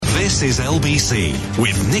This is LBC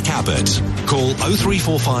with Nick Abbott. Call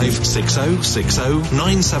 0345 6060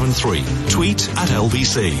 973. Tweet at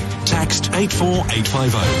LBC. Text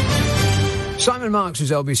 84850. Simon Marks is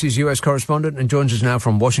LBC's US correspondent and joins us now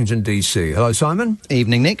from Washington, D.C. Hello, Simon.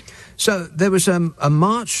 Evening, Nick. So there was a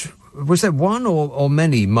march. Was there one or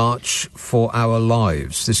many March for Our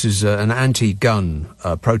Lives? This is an anti-gun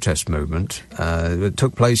protest movement that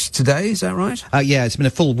took place today, is that right? Yeah, it's been a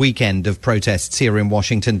full weekend of protests here in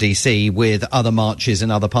Washington, D.C., with other marches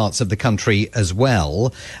in other parts of the country as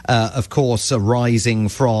well. Of course, arising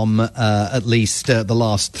from at least the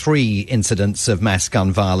last 3 incidents of mass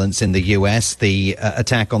gun violence in the U.S. The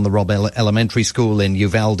attack on the Robb Elementary School in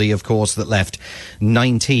Uvalde, of course, that left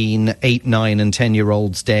 19, 8, 9 and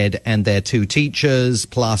 10-year-olds dead, and their 2 teachers,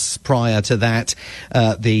 plus prior to that,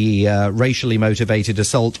 the racially motivated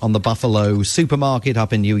assault on the Buffalo supermarket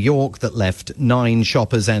up in New York that left 9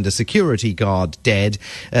 shoppers and a security guard dead.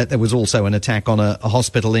 There was also an attack on a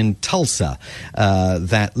hospital in Tulsa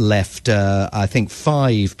that left, I think,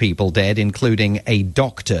 5 people dead, including a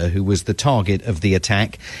doctor who was the target of the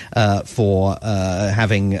attack for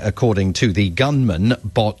having, according to the gunman,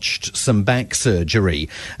 botched some back surgery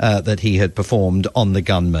that he had performed on the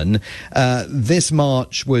gunman. This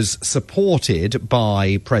march was supported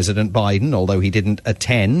by President Biden, although he didn't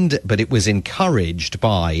attend, but it was encouraged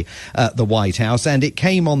by the White House, and it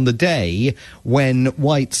came on the day when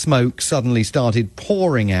white smoke suddenly started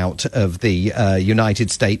pouring out of the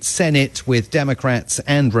United States Senate, with Democrats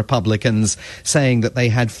and Republicans saying that they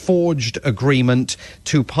had forged agreement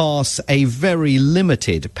to pass a very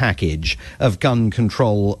limited package of gun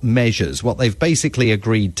control measures. What they've basically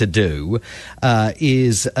agreed to do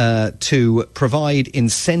is to provide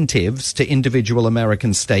incentives to individual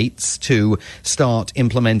American states to start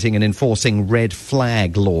implementing and enforcing red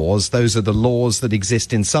flag laws. Those are the laws that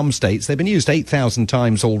exist in some states. They've been used 8,000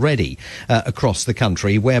 times already across the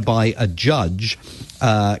country, whereby a judge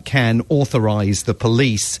can authorize the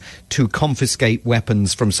police to confiscate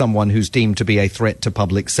weapons from someone who's deemed to be a threat to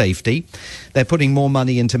public safety. They're putting more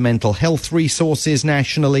money into mental health resources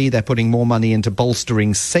nationally. They're putting more money into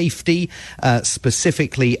bolstering safety,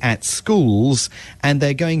 specifically at schools, and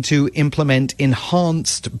they're going to implement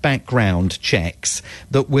enhanced background checks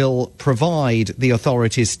that will provide the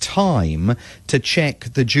authorities time to check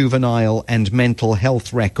the juvenile and mental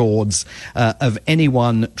health records of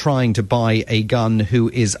anyone trying to buy a gun who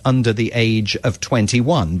is under the age of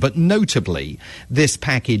 21. But notably, this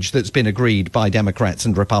package that's been agreed by Democrats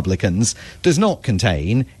and Republicans does not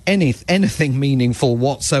contain anything meaningful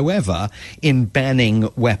whatsoever in banning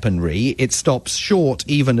weaponry. It stops short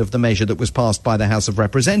even of the measure that was passed by the House of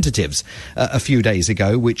Representatives a few days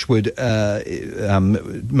ago, which would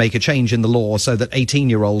make a change in the law so that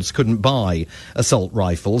 18-year-olds couldn't buy assault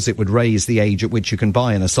rifles. It would raise the age at which you can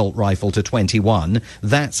buy an assault rifle to 21.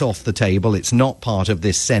 That's off the table. It's not part of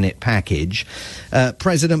this Senate package.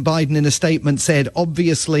 President Biden, in a statement, said,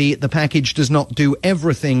 obviously, the package does not do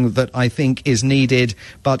everything that I think is needed,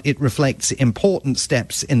 but it reflects important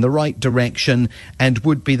steps in the right direction and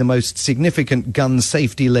would be the most significant gun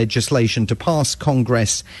safety legislation to pass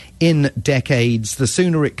Congress in decades. The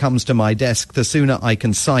sooner it comes to my desk, the sooner I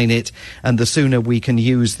can sign it, and the sooner we can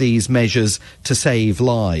use these measures to save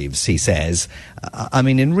lives, he says. I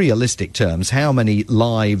mean, in realistic terms, how many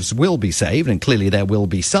lives will be saved, and clearly there will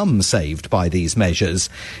be some saved by these measures,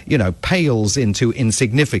 pales into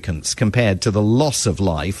insignificance compared to the loss of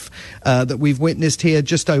life that we've witnessed here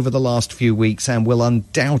just over the last few weeks, and will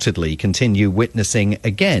undoubtedly continue witnessing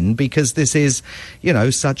again, because this is,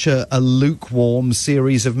 such a lukewarm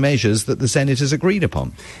series of measures that the Senate has agreed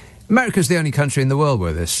upon. America's the only country in the world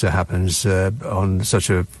where this happens with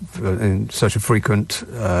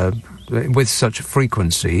such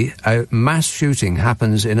frequency. A mass shooting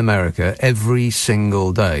happens in America every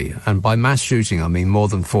single day. And by mass shooting, I mean more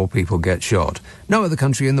than 4 people get shot. No other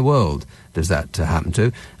country in the world does that happen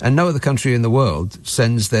to. And no other country in the world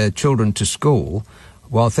sends their children to school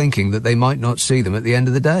while thinking that they might not see them at the end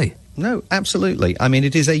of the day. No, absolutely. I mean,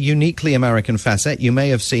 it is a uniquely American facet. You may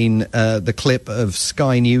have seen the clip of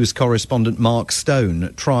Sky News correspondent Mark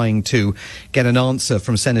Stone trying to get an answer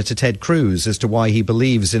from Senator Ted Cruz as to why he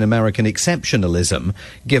believes in American exceptionalism,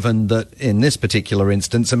 given that in this particular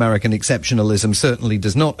instance, American exceptionalism certainly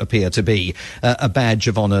does not appear to be a badge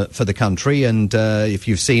of honour for the country. And if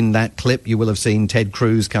you've seen that clip, you will have seen Ted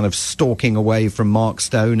Cruz kind of stalking away from Mark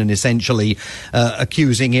Stone and essentially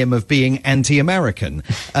accusing him of being anti-American.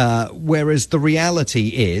 whereas the reality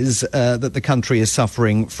is that the country is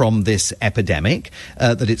suffering from this epidemic,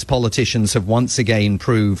 that its politicians have once again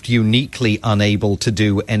proved uniquely unable to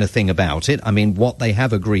do anything about it. I mean, what they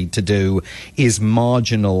have agreed to do is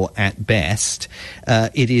marginal at best.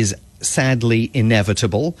 It is sadly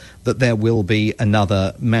inevitable that there will be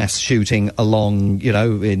another mass shooting along,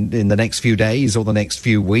 in the next few days or the next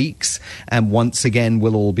few weeks. And once again,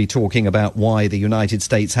 we'll all be talking about why the United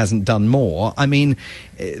States hasn't done more. I mean,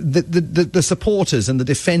 the supporters and the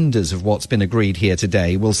defenders of what's been agreed here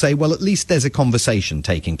today will say, well, at least there's a conversation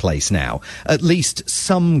taking place now. At least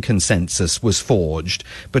some consensus was forged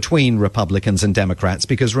between Republicans and Democrats,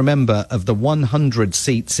 because remember, of the 100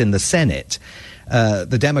 seats in the Senate,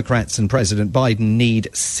 the Democrats and President Biden need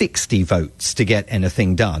 60 votes to get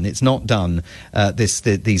anything done. It's not done,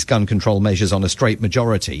 these gun control measures on a straight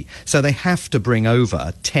majority. So they have to bring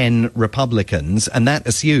over 10 Republicans, and that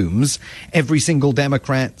assumes every single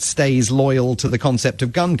Democrat stays loyal to the concept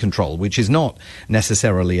of gun control, which is not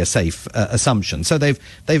necessarily a safe assumption. So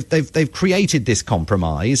they've created this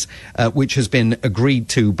compromise, which has been agreed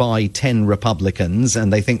to by 10 Republicans,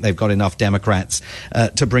 and they think they've got enough Democrats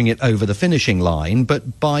to bring it over the finishing line.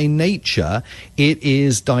 But by nature, it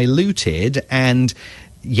is diluted, and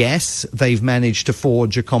yes, they've managed to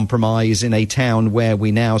forge a compromise in a town where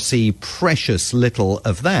we now see precious little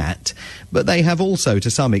of that. But they have also, to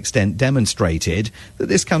some extent, demonstrated that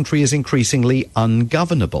this country is increasingly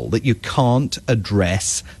ungovernable, that you can't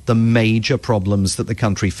address the major problems that the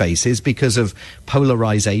country faces because of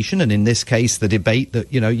polarization, and in this case, the debate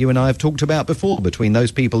that, you and I have talked about before between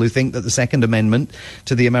those people who think that the Second Amendment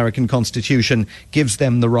to the American Constitution gives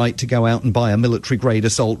them the right to go out and buy a military-grade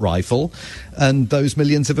assault rifle, and those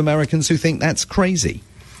millions of Americans who think that's crazy.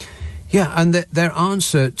 Yeah, and their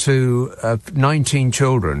answer to 19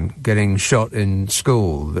 children getting shot in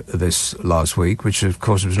school this last week, which of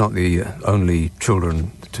course was not the only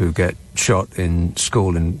children to get shot in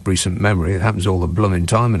school in recent memory. It happens all the blooming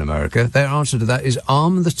time in America. Their answer to that is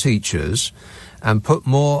arm the teachers and put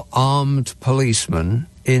more armed policemen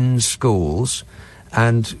in schools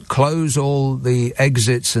and close all the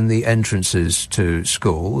exits and the entrances to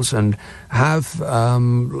schools and have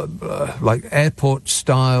like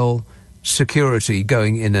airport-style security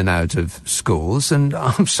going in and out of schools. And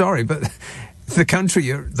I'm sorry, but the country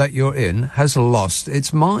that you're in has lost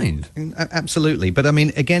its mind. Absolutely. But I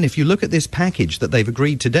mean, again, if you look at this package that they've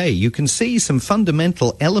agreed today, you can see some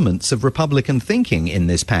fundamental elements of Republican thinking in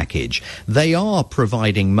this package. They are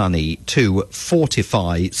providing money to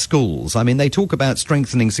fortify schools. I mean, they talk about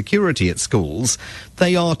strengthening security at schools.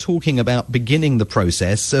 They are talking about beginning the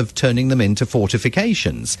process of turning them into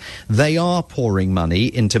fortifications. They are pouring money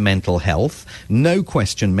into mental health. No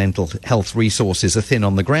question mental health resources are thin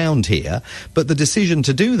on the ground here, but the decision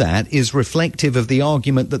to do that is reflective of the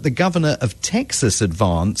argument that the governor of Texas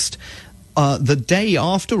advanced the day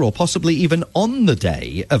after, or possibly even on the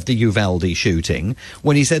day of the Uvalde shooting,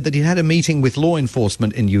 when he said that he had a meeting with law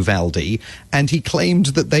enforcement in Uvalde, and he claimed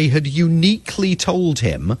that they had uniquely told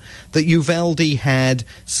him that Uvalde had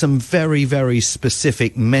some very, very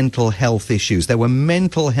specific mental health issues. There were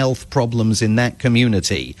mental health problems in that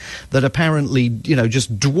community that apparently,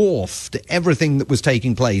 just dwarfed everything that was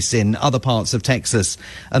taking place in other parts of Texas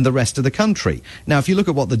and the rest of the country. Now, if you look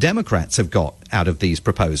at what the Democrats have got out of these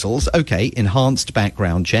proposals, okay, enhanced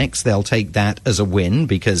background checks, they'll take that as a win,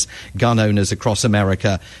 because gun owners across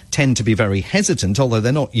America tend to be very hesitant, although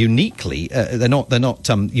they're not uniquely, they're not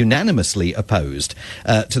unanimously opposed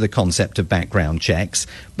to the concept of background checks.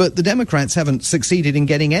 But the Democrats haven't succeeded in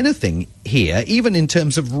getting anything here, even in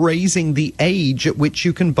terms of raising the age at which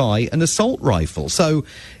you can buy an assault rifle. So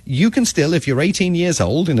you can still, if you're 18 years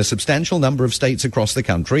old in a substantial number of states across the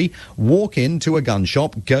country, walk into a gun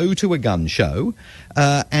shop, go to a gun show,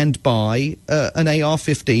 and buy an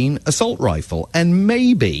AR-15 assault rifle. And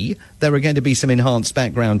maybe there are going to be some enhanced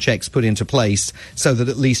background checks put into place so that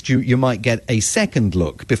at least you might get a second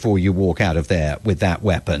look before you walk out of there with that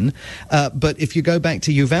weapon. But if you go back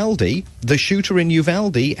to Uvalde, the shooter in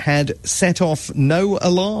Uvalde had set off no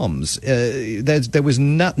alarms. There was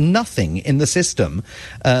nothing in the system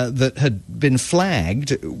that had been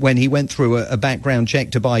flagged when he went through a background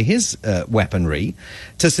check to buy his weaponry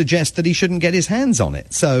to suggest that he shouldn't get his hands on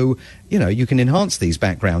it. So, you can enhance these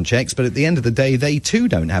background checks, but at the end of the day, they too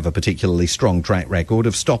don't have a particularly strong track record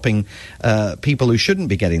of stopping people who shouldn't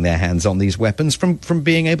be getting their hands on these weapons from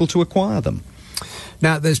being able to acquire them.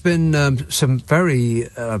 Now, there's been some very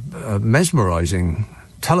mesmerizing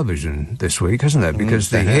television this week, hasn't there? Because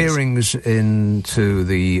the hearings into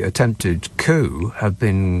the attempted coup have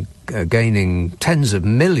been gaining tens of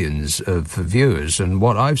millions of viewers, and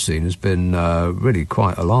what I've seen has been really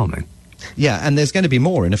quite alarming. Yeah, and there's going to be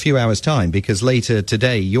more in a few hours' time, because later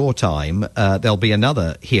today, your time, there'll be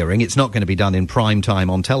another hearing. It's not going to be done in prime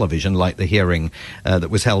time on television like the hearing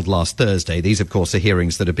that was held last Thursday. These, of course, are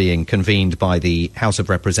hearings that are being convened by the House of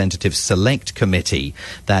Representatives Select Committee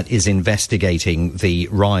that is investigating the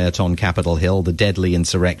riot on Capitol Hill, the deadly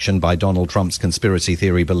insurrection by Donald Trump's conspiracy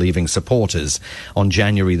theory-believing supporters on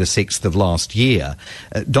January the 6th of last year.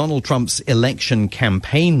 Donald Trump's election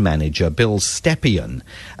campaign manager, Bill Stepien,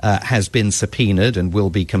 has been subpoenaed and will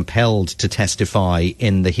be compelled to testify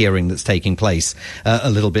in the hearing that's taking place a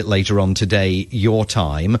little bit later on today, your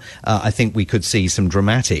time. I think we could see some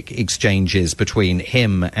dramatic exchanges between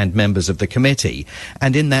him and members of the committee.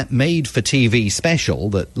 And in that made-for-TV special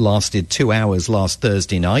that lasted 2 hours last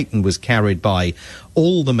Thursday night and was carried by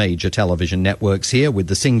all the major television networks here, with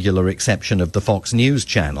the singular exception of the Fox News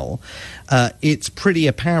channel, it's pretty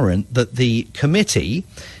apparent that the committee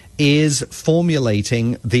is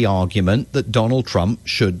formulating the argument that Donald Trump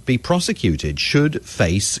should be prosecuted, should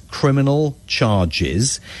face criminal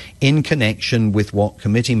charges in connection with what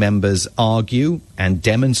committee members argue and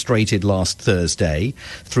demonstrated last Thursday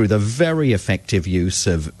through the very effective use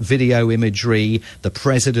of video imagery, the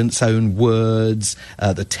president's own words,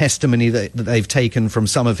 the testimony that they've taken from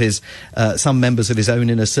some members of his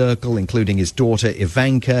own inner circle, including his daughter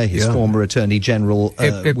Ivanka, his former Attorney General.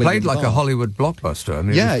 It played like a Hollywood blockbuster. I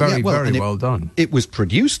mean, it was very well done. It was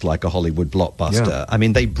produced like a Hollywood blockbuster. Yeah. I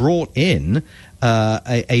mean, they brought in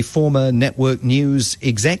a former network news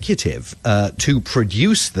executive to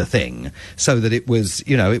produce the thing so that it was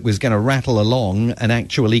going to rattle along and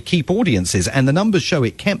actually keep audiences. And the numbers show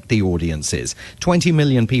it kept the audiences. 20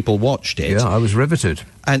 million people watched it. Yeah, I was riveted.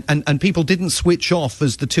 And people didn't switch off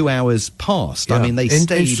as the 2 hours passed. Yeah. I mean, they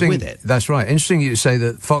stayed with it. That's right. Interesting you say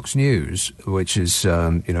that Fox News, which is,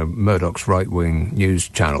 Murdoch's right-wing news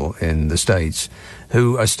channel in the States,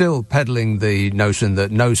 who are still peddling the notion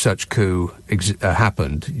that no such coup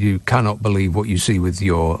happened. You cannot believe what you see with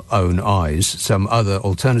your own eyes. Some other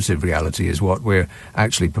alternative reality is what we're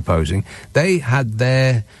actually proposing. They had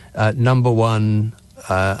their number one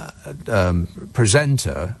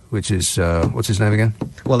presenter, which is what's his name again?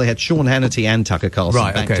 Well, they had Sean Hannity and Tucker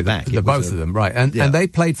Carlson back to back. Both of them, right? And they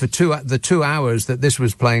played for the 2 hours that this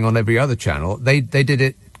was playing on every other channel. They did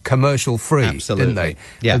it commercial free, absolutely, didn't they?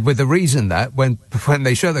 Yeah. With the reason that when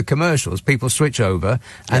they show the commercials, people switch over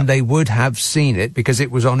and they would have seen it because it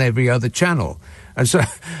was on every other channel. And so,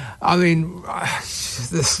 I mean,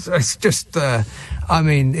 it's just,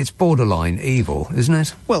 it's borderline evil, isn't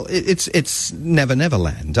it? Well, it's Never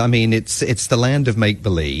Neverland. I mean, it's the land of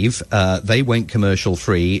make-believe. They went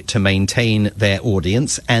commercial-free to maintain their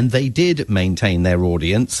audience, and they did maintain their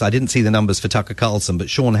audience. I didn't see the numbers for Tucker Carlson, but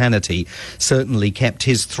Sean Hannity certainly kept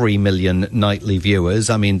his 3 million nightly viewers.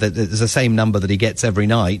 I mean, there's the same number that he gets every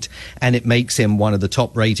night, and it makes him one of the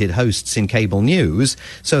top-rated hosts in cable news.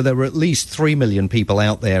 So there were at least 3 million people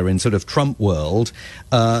out there in sort of Trump world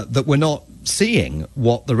that were not seeing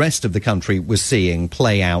what the rest of the country was seeing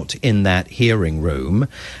play out in that hearing room.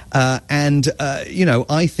 I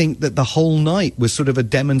think that the whole night was sort of a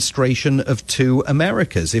demonstration of two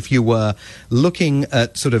Americas. If you were looking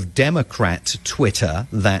at sort of Democrat Twitter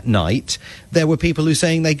that night, there were people who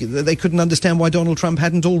saying they couldn't understand why Donald Trump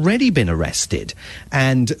hadn't already been arrested.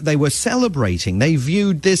 And they were celebrating. They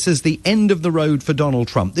viewed this as the end of the road for Donald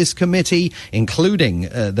Trump. This committee, including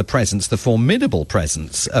the formidable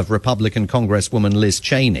presence of Republican Congresswoman Liz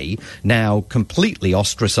Cheney, now completely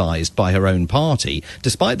ostracized by her own party,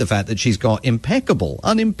 despite the fact that she's got impeccable,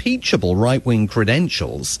 unimpeachable right-wing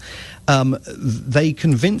credentials. They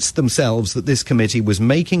convinced themselves that this committee was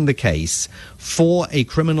making the case for a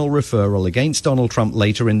criminal referral against Donald Trump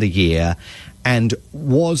later in the year and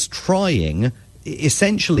was trying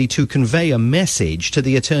essentially to convey a message to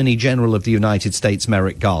the Attorney General of the United States,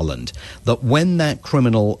 Merrick Garland, that when that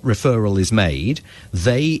criminal referral is made,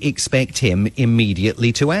 they expect him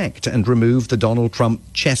immediately to act and remove the Donald Trump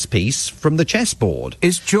chess piece from the chessboard.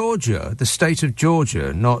 Is Georgia, the state of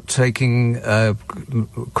Georgia, not taking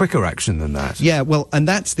quicker action than that? Yeah, well, and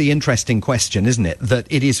that's the interesting question, isn't it? That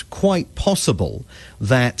it is quite possible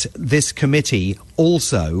that this committee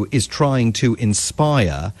also is trying to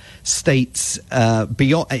inspire states,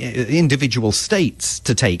 beyond individual states,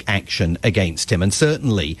 to take action against him. And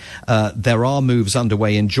certainly there are moves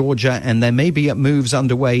underway in Georgia, and there may be moves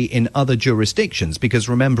underway in other jurisdictions, because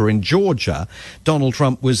remember, in Georgia, Donald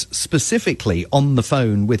Trump was specifically on the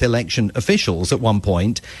phone with election officials at one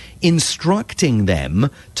point, instructing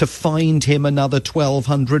them to find him another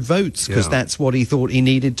 1,200 votes, because that's what he thought he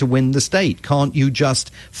needed to win the state. Can't you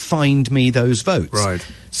just find me those votes? Right.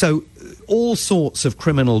 So all sorts of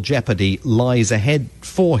criminal jeopardy lies ahead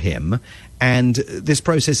for him, and this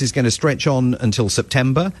process is going to stretch on until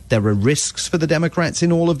September. There are risks for the Democrats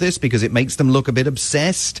in all of this, because it makes them look a bit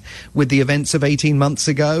obsessed with the events of 18 months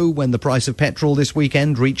ago, when the price of petrol this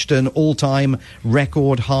weekend reached an all-time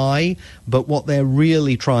record high. But what they're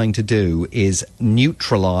really trying to do is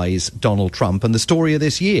neutralize Donald Trump, and the story of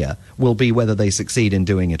this year will be whether they succeed in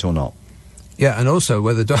doing it or not. Yeah, and also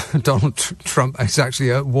whether Donald Trump is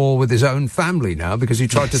actually at war with his own family now, because he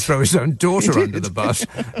tried to throw his own daughter under the bus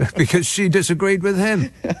because she disagreed with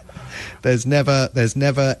him. There's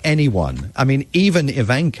never anyone. I mean, even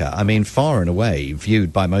Ivanka, I mean, far and away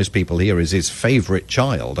viewed by most people here as his favourite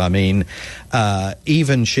child. I mean,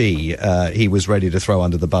 even she, he was ready to throw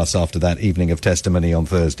under the bus after that evening of testimony on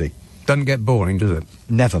Thursday. Doesn't get boring, does it?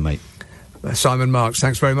 Never, mate. Simon Marks,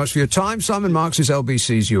 thanks very much for your time. Simon Marks is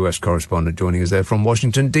LBC's US correspondent, joining us there from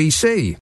Washington, D.C.